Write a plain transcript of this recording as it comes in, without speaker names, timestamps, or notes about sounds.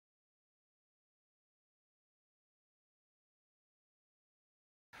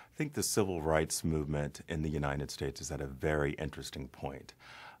think the civil rights movement in the United States is at a very interesting point.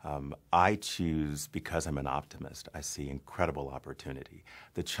 I choose, because I'm an optimist, I see incredible opportunity.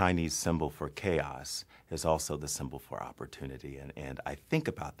 The Chinese symbol for chaos is also the symbol for opportunity, and I think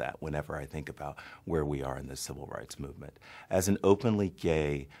about that whenever I think about where we are in the civil rights movement. As an openly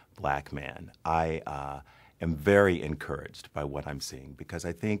gay black man, I am very encouraged by what I'm seeing, because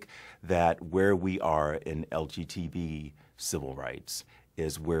I think that where we are in LGBT civil rights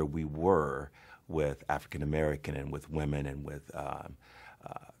is where we were with African American and with women and with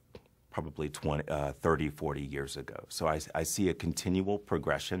probably 30, 40 years ago. So I see a continual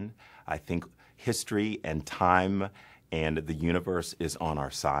progression. I think history and time and the universe is on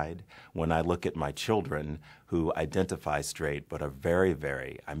our side. When I look at my children who identify straight but are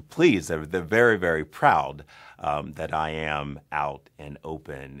I'm pleased, they're very, very proud that I am out and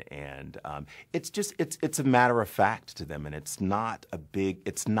open, and it's a matter of fact to them, and it's not a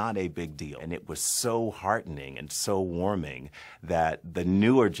big deal. And it was so heartening and so warming that the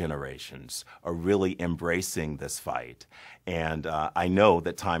newer generations are really embracing this fight. And I know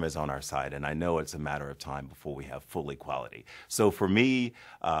that time is on our side, and I know it's a matter of time before we have full equality. So for me,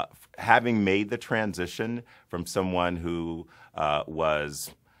 having made the transition from someone who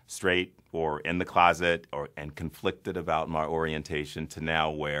was straight or in the closet and conflicted about my orientation to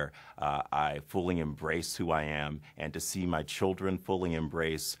now where I fully embrace who I am, and to see my children fully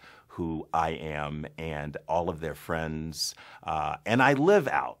embrace who I am and all of their friends. And I live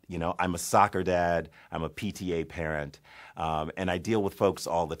out, I'm a soccer dad, I'm a PTA parent, and I deal with folks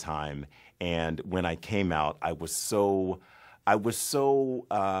all the time. And when I came out, I was so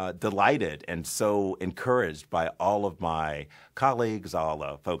delighted and so encouraged by all of my colleagues, all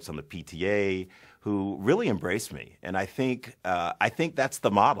the folks on the PTA who really embraced me. And I think that's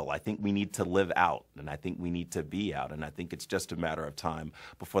the model. I think we need to live out, and I think we need to be out, and I think it's just a matter of time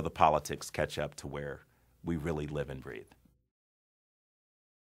before the politics catch up to where we really live and breathe.